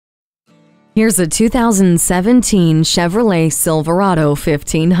Here's a 2017 Chevrolet Silverado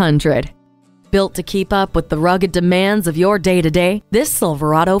 1500. Built to keep up with the rugged demands of your day-to-day, this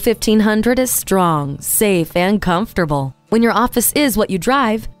Silverado 1500 is strong, safe, and comfortable. When your office is what you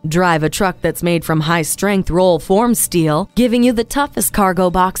drive, drive a truck that's made from high-strength roll-form steel, giving you the toughest cargo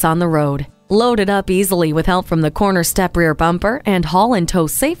box on the road. Load it up easily with help from the corner step rear bumper and haul and tow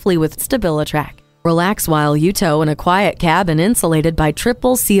safely with StabiliTrak. Relax while you tow in a quiet cabin insulated by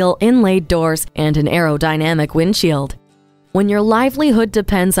triple seal inlaid doors and an aerodynamic windshield. When your livelihood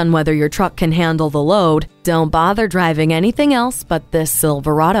depends on whether your truck can handle the load, don't bother driving anything else but this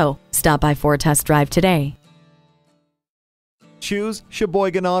Silverado. Stop by for a test drive today. Choose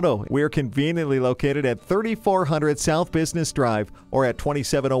Sheboygan Auto. We're conveniently located at 3400 South Business Drive or at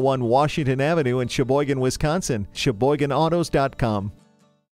 2701 Washington Avenue in Sheboygan, Wisconsin. SheboyganAutos.com.